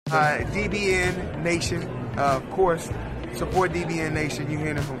DBN Nation, of course. Support DBN Nation. You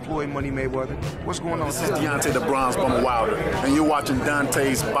hearing it from Floyd Money Mayweather. What's going on? This is Deontay the Bronze Bomber Wilder, and you're watching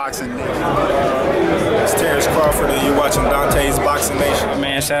Dante's Boxing Nation. It's Terence Crawford, and you're watching Dante's Boxing Nation.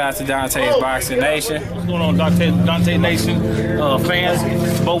 Man, shout out to Dante's Boxing Nation. What's going on, Dante Nation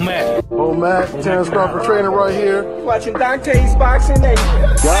fans? Bo Mack. Bo Mack, Terence Crawford trainer right here. Watching Dante's Boxing Nation.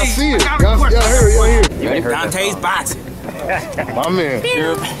 Y'all see it. Y'all hear it. You ain't heard Dante's Boxing. My man.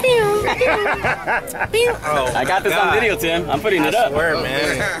 I got this on video, Tim. I'm putting it up. I swear,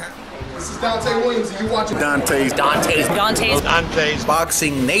 man. This is Dante Williams, and you're watching Dante's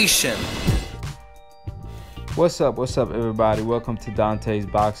Boxing Nation. What's up, everybody? Welcome to Dante's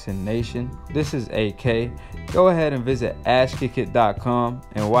Boxing Nation. This is AK. Go ahead and visit ashkickit.com,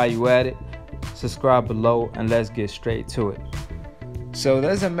 and while you at it, subscribe below and let's get straight to it. So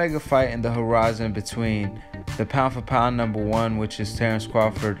there's a mega fight in the horizon between the pound for pound number one, which is Terence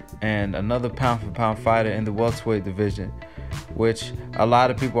Crawford, and another pound for pound fighter in the welterweight division, which a lot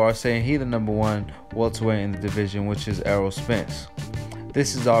of people are saying he the number one welterweight in the division, which is Errol Spence.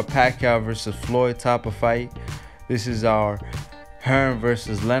 This is our Pacquaio versus Floyd type of fight. This is our Hearns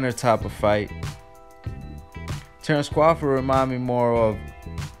versus Leonard type of fight. Terence Crawford remind me more of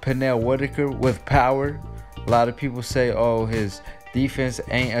Pernell Whitaker with power. A lot of people say, oh, his defense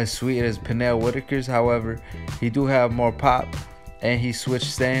ain't as sweet as Pernell Whitaker's. However, he do have more pop and he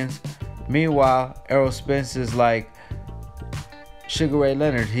switched stands. Meanwhile, Errol Spence is like Sugar Ray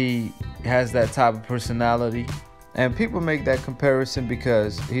Leonard. He has that type of personality. And people make that comparison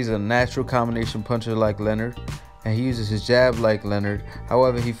because he's a natural combination puncher like Leonard, and he uses his jab like Leonard.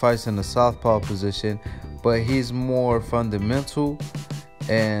 However, he fights in the southpaw position, but he's more fundamental,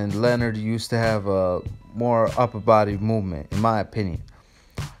 and Leonard used to have a more upper body movement, in my opinion.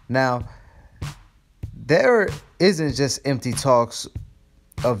 Now, there isn't just empty talks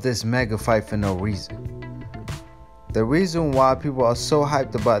of this mega fight for no reason. The reason why people are so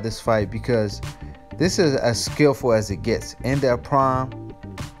hyped about this fight, because this is as skillful as it gets in their prime,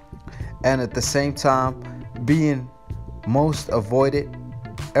 and at the same time being most avoided.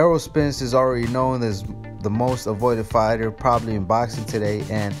 Errol Spence is already known as the most avoided fighter probably in boxing today,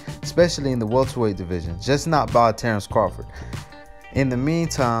 and especially in the welterweight division, just not by Terence Crawford. In the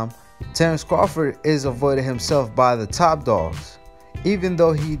meantime, Terence Crawford is avoided himself by the top dogs. Even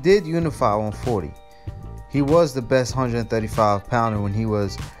though he did unify 140, he was the best 135 pounder when he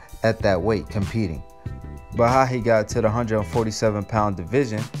was at that weight competing. But how he got to the 147 pound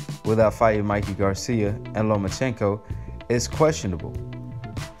division without fighting Mikey Garcia and Lomachenko is questionable.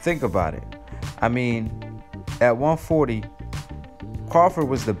 Think about it. I mean, at 140, Crawford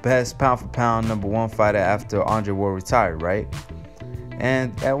was the best pound for pound number one fighter after Andre Ward retired, right?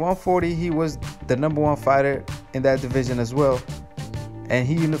 And at 140, he was the number one fighter in that division as well, and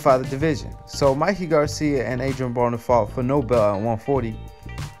he unified the division. So Mikey Garcia and Adrian Broner fought for no belt at 140,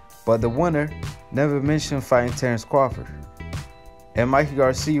 but the winner never mentioned fighting Terence Crawford. And Mikey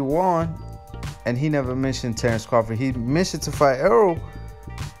Garcia won, and he never mentioned Terence Crawford. He mentioned to fight Errol,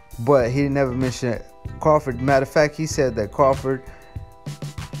 but he never mentioned Crawford. Matter of fact, he said that Crawford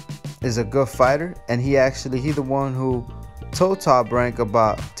is a good fighter, and he the one who told Top Rank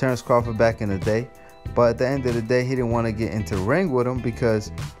about Terence Crawford back in the day. But at the end of the day, he didn't want to get into the ring with him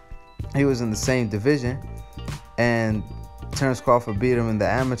because he was in the same division, and Terence Crawford beat him in the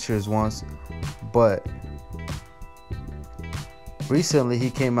amateurs once. But recently he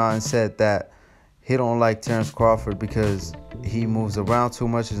came out and said that he don't like Terence Crawford because he moves around too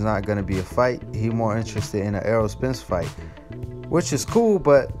much. It's not going to be a fight. He's more interested in an Errol Spence fight, which is cool,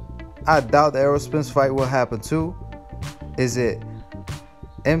 but I doubt the Errol Spence fight will happen too. Is it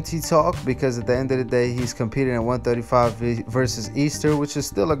empty talk? Because at the end of the day, he's competing at 135 versus Easter, which is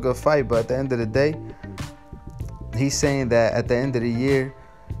still a good fight, but at the end of the day, he's saying that at the end of the year,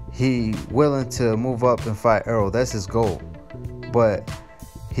 he willing to move up and fight Errol. That's his goal. But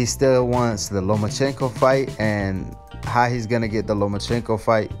he still wants the Lomachenko fight, and how he's going to get the Lomachenko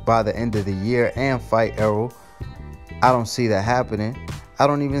fight by the end of the year and fight Errol, I don't see that happening. I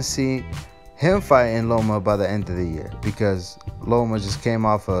don't even see him fighting Loma by the end of the year because Loma just came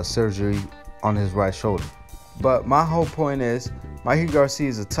off a surgery on his right shoulder. But my whole point is, Mikey Garcia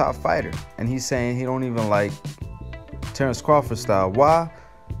is a top fighter, and he's saying he don't even like Terence Crawford style. Why?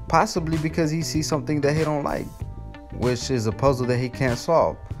 Possibly because he sees something that he don't like, which is a puzzle that he can't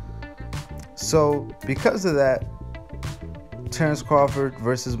solve. So because of that, Terence Crawford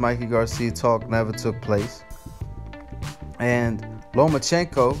versus Mikey Garcia talk never took place. And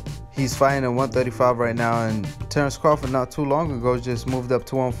Lomachenko, he's fighting at 135 right now, and Terence Crawford not too long ago just moved up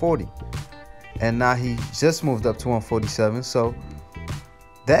to 140. And now he just moved up to 147. So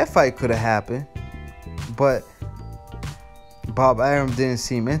that fight could have happened, but Bob Arum didn't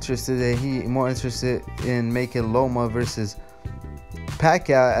seem interested, and he more interested in making Loma versus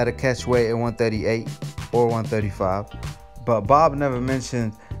Pacquiao at a catch weight at 138 or 135. But Bob never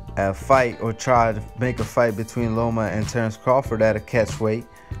mentioned a fight or tried to make a fight between Loma and Terence Crawford at a catch weight,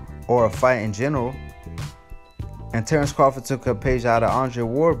 or a fight in general. And Terence Crawford took a page out of Andre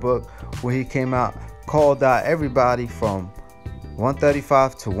Ward's book where he came out, called out everybody from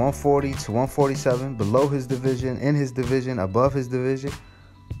 135 to 140 to 147, below his division, in his division, above his division.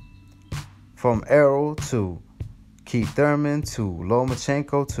 From Errol to Keith Thurman to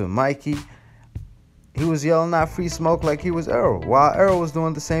Lomachenko to Mikey. He was yelling out free smoke like he was Errol, while Errol was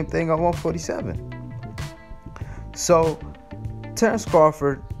doing the same thing at 147. So Terence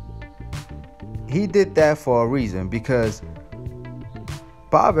Crawford, he did that for a reason, because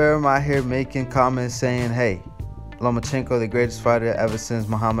Bob Arum out here making comments saying, hey, Lomachenko the greatest fighter ever since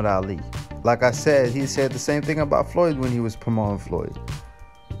Muhammad Ali. Like I said, he said the same thing about Floyd when he was promoting Floyd.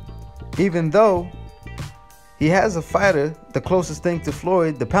 Even though he has a fighter, the closest thing to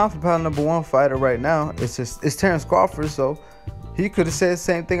Floyd, the pound for pound #1 fighter right now, it's Terence Crawford, so he could have said the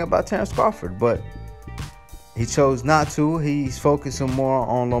same thing about Terence Crawford, but he chose not to. He's focusing more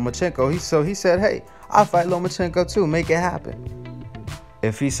on Lomachenko. So he said, hey, I'll fight Lomachenko too, make it happen,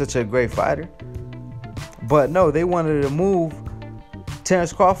 if he's such a great fighter. But no, they wanted to move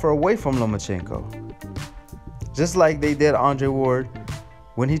Terence Crawford away from Lomachenko, just like they did Andre Ward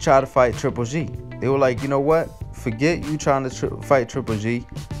when he tried to fight Triple G. They were like, you know what? Forget you trying to fight Triple G.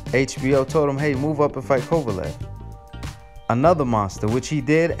 HBO told him, hey, move up and fight Kovalev. Another monster, which he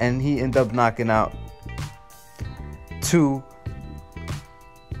did, and he ended up knocking out to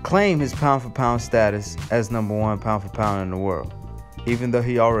claim his pound for pound status as #1 pound for pound in the world. Even though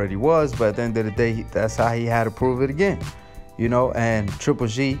he already was, but at the end of the day, that's how he had to prove it again. You know, and Triple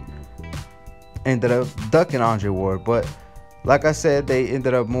G ended up ducking Andre Ward. But like I said, they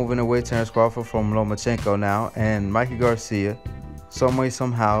ended up moving away Terence Crawford from Lomachenko now, and Mikey Garcia, some way,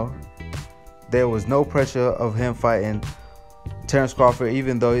 somehow, there was no pressure of him fighting Terence Crawford,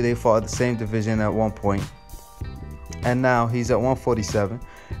 even though they fought the same division at one point. And now he's at 147.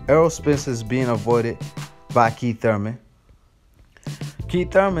 Errol Spence is being avoided by Keith Thurman.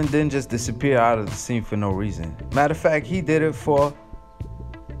 Keith Thurman didn't just disappear out of the scene for no reason. Matter of fact, he did it for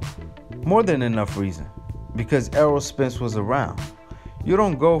more than enough reason, because Errol Spence was around. You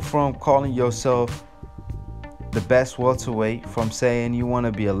don't go from calling yourself the best welterweight, from saying you want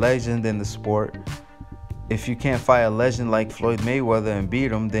to be a legend in the sport. If you can't fight a legend like Floyd Mayweather and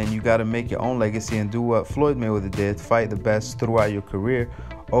beat him, then you got to make your own legacy and do what Floyd Mayweather did, fight the best throughout your career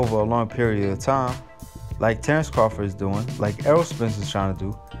over a long period of time, like Terence Crawford is doing, like Errol Spence is trying to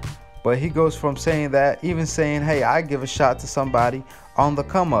do. But he goes from saying that, even saying, hey, I give a shot to somebody on the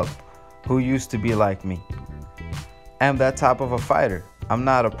come up who used to be like me. I'm that type of a fighter. I'm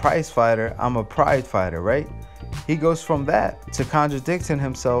not a prize fighter, I'm a pride fighter, right? He goes from that to contradicting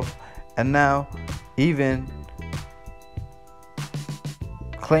himself, and now even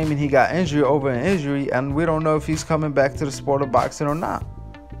claiming he got injury over an injury, and we don't know if he's coming back to the sport of boxing or not.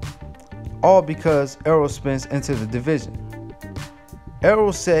 All because Errol Spence entered the division.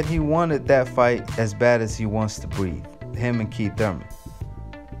 Errol said he wanted that fight as bad as he wants to breathe, him and Keith Thurman,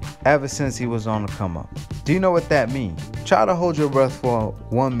 ever since he was on the come up. Do you know what that means? Try to hold your breath for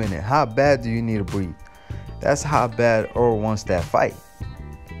 1 minute. How bad do you need to breathe? That's how bad Errol wants that fight.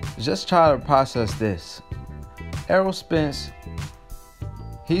 Just try to process this. Errol Spence,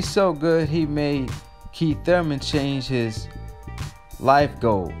 he's so good, he made Keith Thurman change his life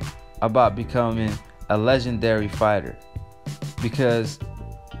goal about becoming a legendary fighter. Because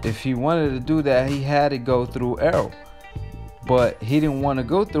if he wanted to do that, he had to go through Errol. But he didn't want to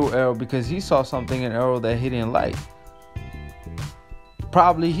go through Errol because he saw something in Errol that he didn't like.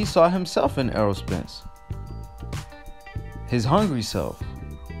 Probably he saw himself in Errol Spence, his hungry self,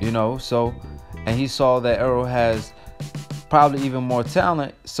 you know. So, and he saw that Errol has probably even more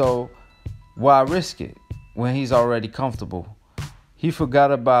talent, so why risk it when he's already comfortable? He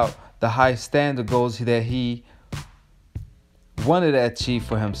forgot about the high standard goals that he wanted to achieve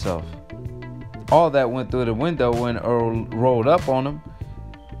for himself. All that went through the window when Errol rolled up on him.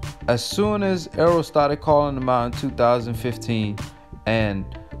 As soon as Errol started calling him out in 2015 and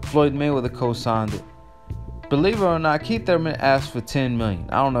Floyd Mayweather co-signed it, believe it or not, Keith Thurman asked for $10 million.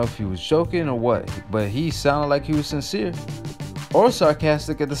 I don't know if he was joking or what, but he sounded like he was sincere or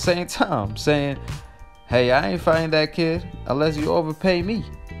sarcastic at the same time, saying, hey, I ain't fighting that kid unless you overpay me.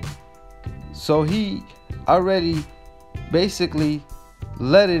 So he already basically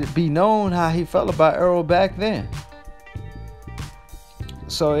let it be known how he felt about Errol back then.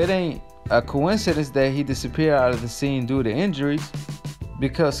 So it ain't a coincidence that he disappeared out of the scene due to injuries,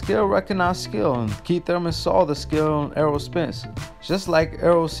 because skill recognized skill, and Keith Thurman saw the skill in Errol Spence. Just like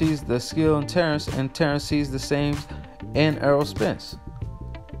Errol sees the skill in Terence, and Terence sees the same in Errol Spence.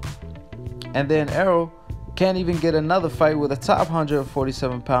 And then Errol can't even get another fight with a top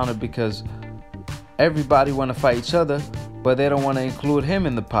 147 pounder because everybody want to fight each other, but they don't want to include him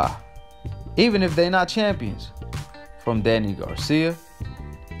in the pie, even if they're not champions. From Danny Garcia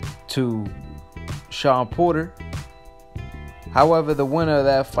to Sean Porter. However, the winner of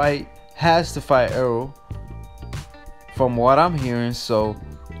that fight has to fight Errol, from what I'm hearing. So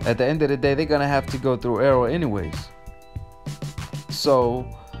at the end of the day, they're gonna have to go through Errol anyways. So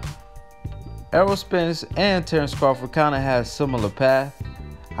Errol Spence and Terence Crawford kind of has similar path.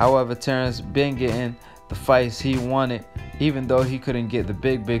 However, Terence been getting the fights he wanted, even though he couldn't get the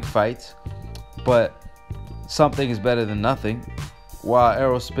big fights. But something is better than nothing. While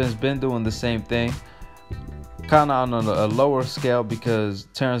Errol Spence been doing the same thing, kind of on a lower scale, because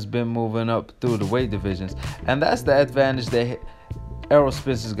Terence been moving up through the weight divisions, and that's the advantage that Errol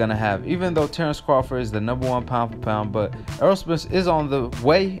Spence is gonna have. Even though Terence Crawford is the #1 pound for pound, but Errol Spence is on the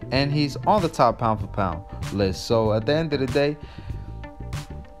way, and he's on the top pound for pound list. So at the end of the day,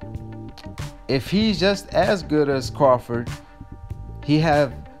 if he's just as good as Crawford, he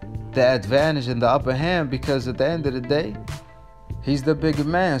have the advantage and the upper hand, because at the end of the day, he's the bigger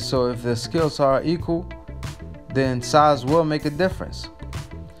man. So if the skills are equal, then size will make a difference.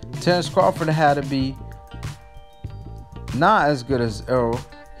 Terence Crawford had to be not as good as Errol.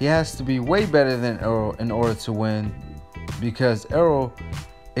 He has to be way better than Errol in order to win, because Errol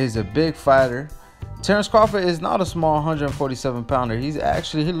is a big fighter. Terence Crawford is not a small 147 pounder. He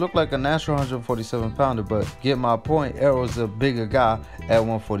looked like a natural 147 pounder, but get my point, Errol's a bigger guy at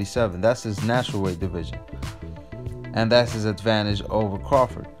 147. That's his natural weight division, and that's his advantage over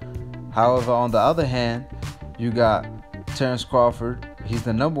Crawford. However, on the other hand, you got Terence Crawford. He's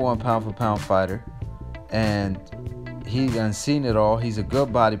the #1 pound for pound fighter, and he done seen it all. He's a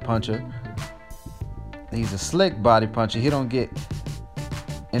good body puncher. He's a slick body puncher. He don't get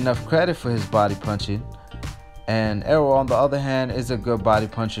enough credit for his body punching. And Errol, on the other hand, is a good body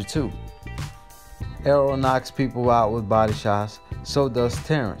puncher too. Errol knocks people out with body shots. So does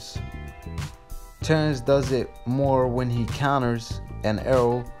Terence. Terence does it more when he counters, and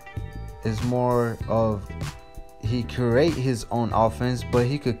Errol is more of, he create his own offense, but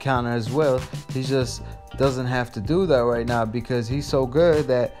he could counter as well. He just doesn't have to do that right now, because he's so good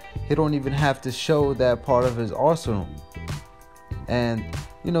that he don't even have to show that part of his arsenal. And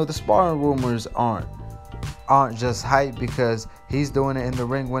you know, the sparring rumors aren't just hype, because he's doing it in the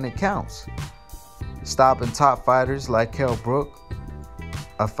ring when it counts, stopping top fighters like Kell Brook,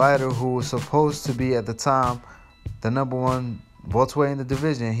 a fighter who was supposed to be at the time the #1 welterweight in the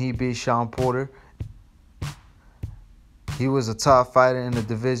division. He beat Sean Porter. He was a top fighter in the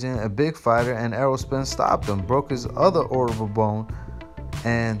division, a big fighter, and Errol Spence stopped him, broke his other orbital bone,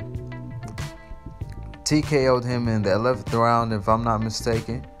 and TKO'd him in the 11th round, if I'm not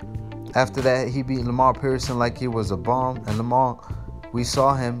mistaken. After that, he beat Lamar Pearson like he was a bomb, and Lamar, we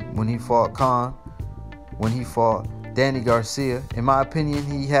saw him when he fought Khan, when he fought Danny Garcia. In my opinion,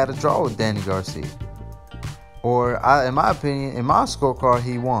 he had a draw with Danny Garcia. In my opinion, in my scorecard,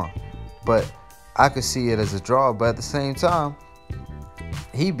 he won. But I could see it as a draw, but at the same time,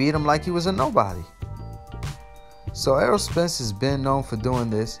 he beat him like he was a nobody. So Errol Spence has been known for doing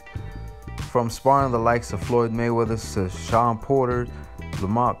this, from sparring the likes of Floyd Mayweather to Sean Porter,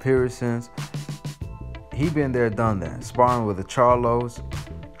 Lamont Pearsons. He been there, done that, sparring with the Charlos.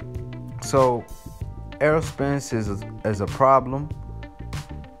 So Errol Spence is a problem,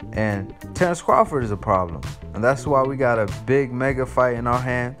 and Terence Crawford is a problem, and that's why we got a big mega fight in our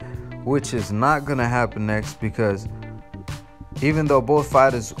hand, which is not gonna happen next, because even though both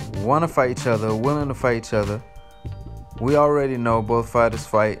fighters want to fight each other, willing to fight each other, we already know both fighters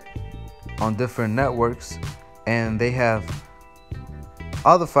fight on different networks, and they have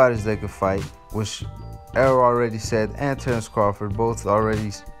other fighters they could fight, which Errol already said, and Terence Crawford both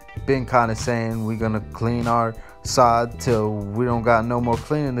already been kind of saying, we're gonna clean our side till we don't got no more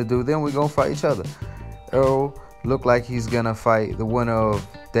cleaning to do, then we're gonna fight each other. Errol looked like he's gonna fight the winner of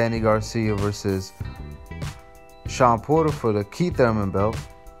Danny Garcia versus Sean Porter for the Keith Thurman belt,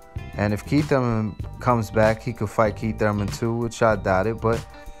 and if Keith Thurman comes back, he could fight Keith Thurman too, which I doubt it. But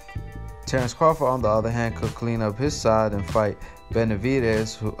Terence Crawford, on the other hand, could clean up his side and fight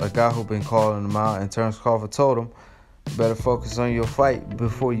Benavidez, a guy who been calling him out, and Terence Crawford told him, you better focus on your fight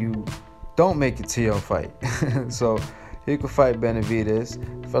before you don't make it to your fight. So he could fight Benavidez.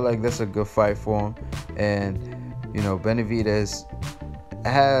 I feel like that's a good fight for him. And you know, Benavidez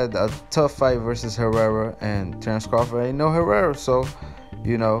had a tough fight versus Herrera, and Terence Crawford ain't no Herrera, so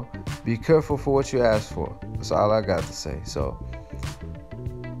you know, be careful for what you ask for. That's all I got to say. So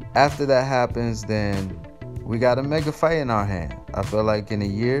after that happens, then we got a mega fight in our hand. I feel like in a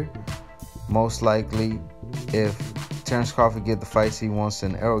year, most likely, if Terence Crawford get the fights he wants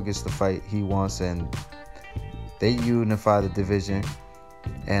and Errol gets the fight he wants, and they unify the division,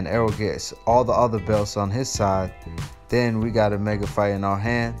 and Errol gets all the other belts on his side, then we got a mega fight in our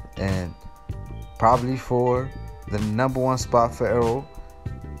hand, and probably for the #1 spot for Errol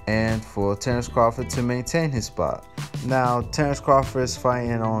and for Terence Crawford to maintain his spot. Now, Terence Crawford is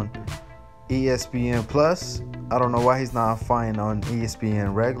fighting on ESPN Plus. I don't know why he's not fighting on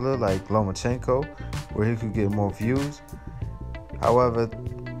ESPN regular like Lomachenko, where he could get more views. However,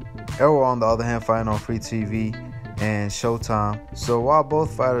 Errol, on the other hand, fighting on free TV and Showtime. So while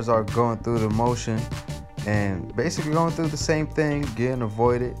both fighters are going through the motion and basically going through the same thing, getting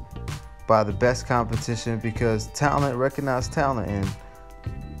avoided by the best competition, because talent recognize talent, and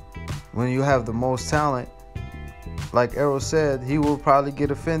when you have the most talent, like Errol said, he will probably get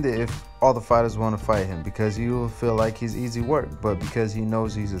offended if all the fighters want to fight him, because he will feel like he's easy work. But because he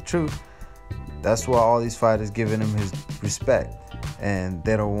knows he's the truth, that's why all these fighters giving him his respect, and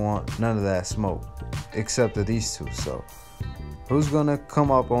they don't want none of that smoke except for these two. So who's gonna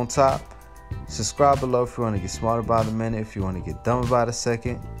come up on top? Subscribe below if you want to get smarter by the minute. If you want to get dumb by the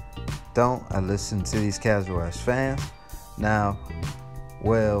second, don't. I listen to these casual ass fans. Now,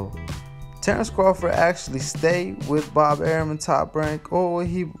 well, Terence Crawford actually stay with Bob Arum Top Rank, or will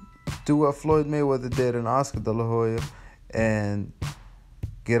he do what Floyd Mayweather did in Oscar De La Hoya and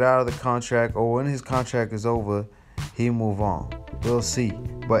get out of the contract, or when his contract is over, he move on? We'll see.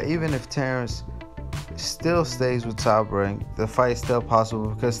 But even if Terence still stays with Top Rank, the fight's still possible,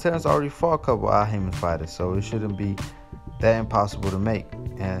 because Terence already fought a couple Al-Haymon fighters, so it shouldn't be that impossible to make.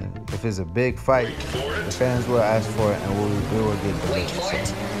 And if it's a big fight, the fans will ask for it, and we will get the picture.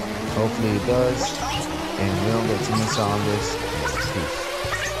 So hopefully it does, and we don't get too much on this. Peace.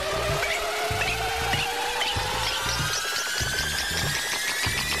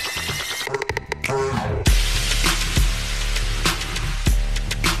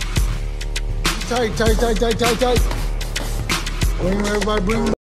 Tight. Bring everybody, bring